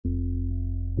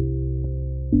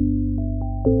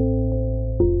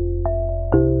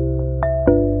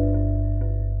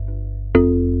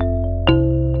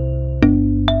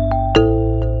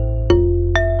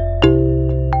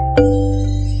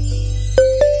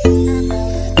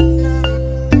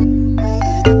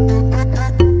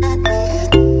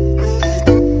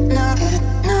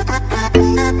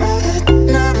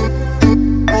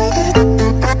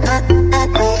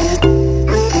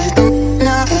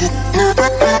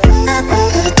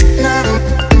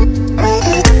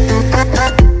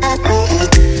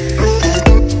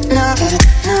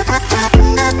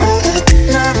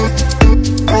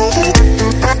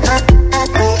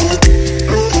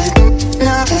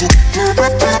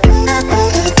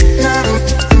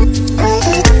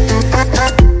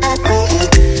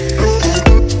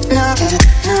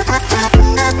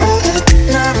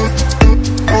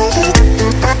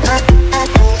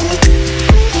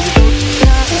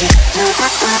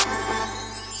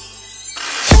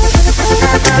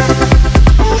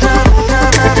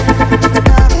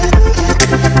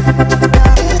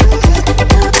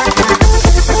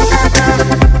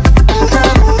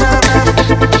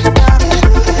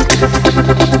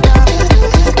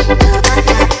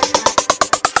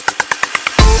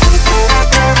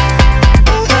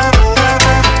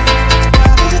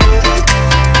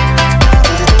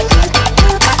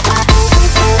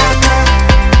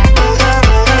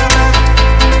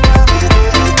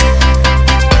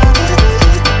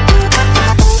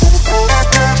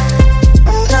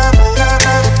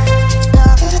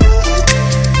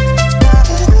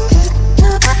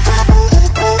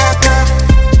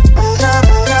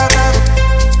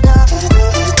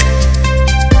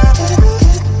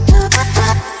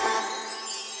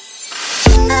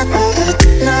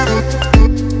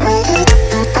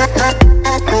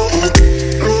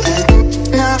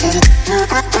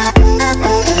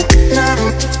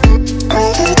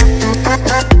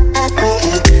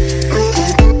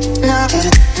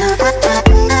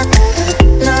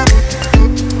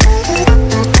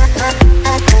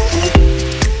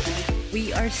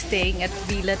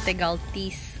Tegal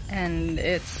Tis, and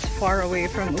it's far away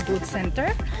from Ubud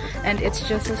Center, and it's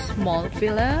just a small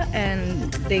villa,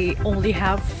 and they only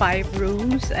have 5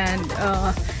 rooms and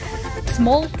a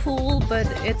small pool, but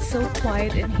it's so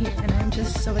quiet in here and I'm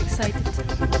just so excited.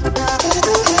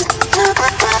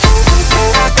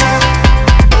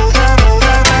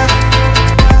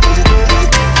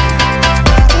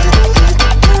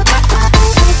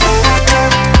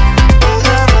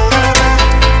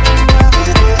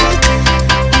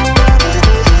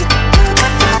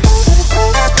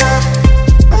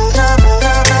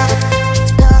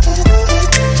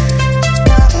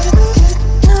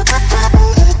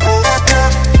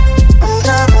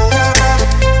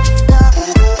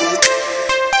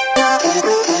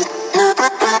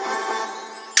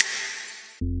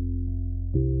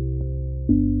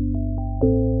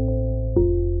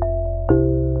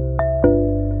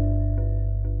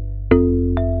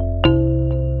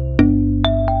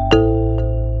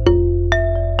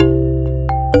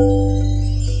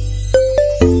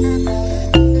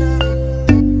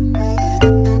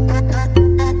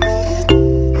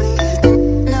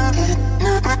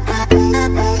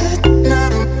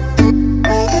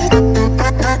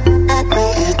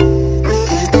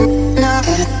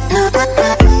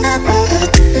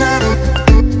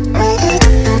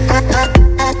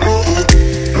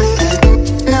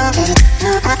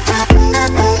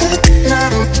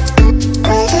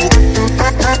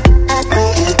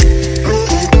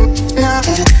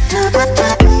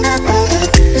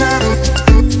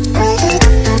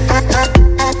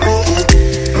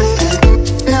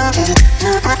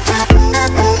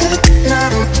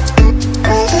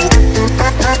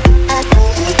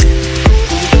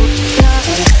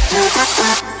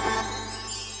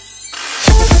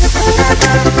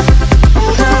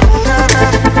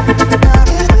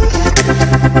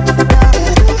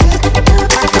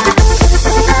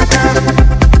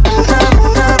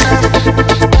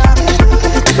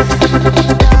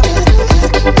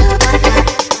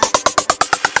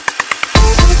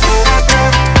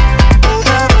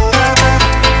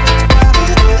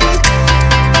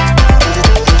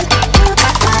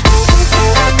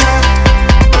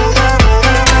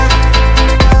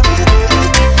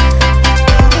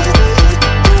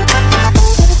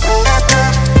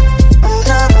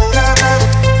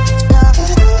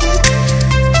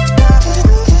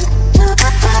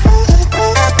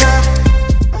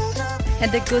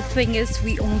 And the good thing is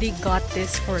we only got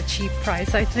this for a cheap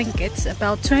price. I think it's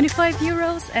about 25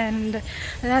 euros, and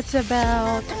that's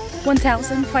about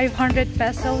 1,500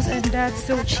 pesos, and that's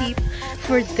so cheap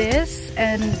for this.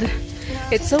 And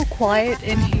it's so quiet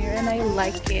in here and I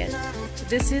like it.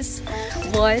 This is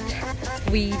what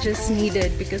we just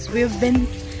needed because we've been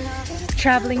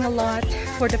traveling a lot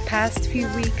for the past few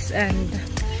weeks, and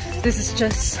this is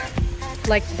just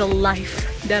like the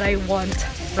life that I want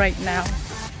right now.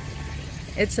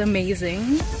 It's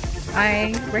amazing.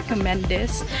 I recommend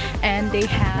this, and they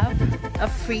have a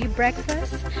free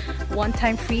breakfast,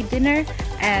 one-time free dinner,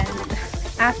 and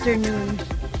afternoon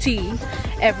tea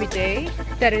every day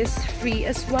that is free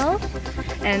as well,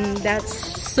 and that's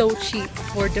so cheap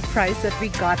for the price that we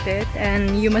got it,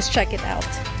 and you must check it out.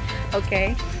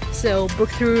 Okay, so book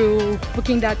through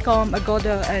booking.com,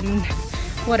 Agoda, and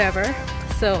whatever.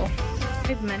 So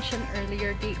I mentioned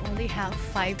earlier, they only have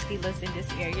 5 villas in this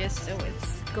area, so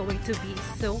it's going to be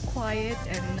so quiet,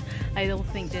 and I don't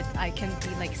think that I can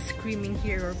be like screaming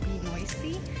here or be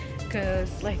noisy,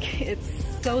 because like it's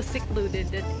so secluded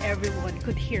that everyone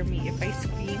could hear me if I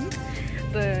scream.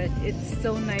 But it's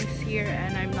so nice here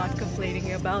and I'm not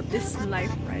complaining about this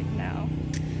life right now.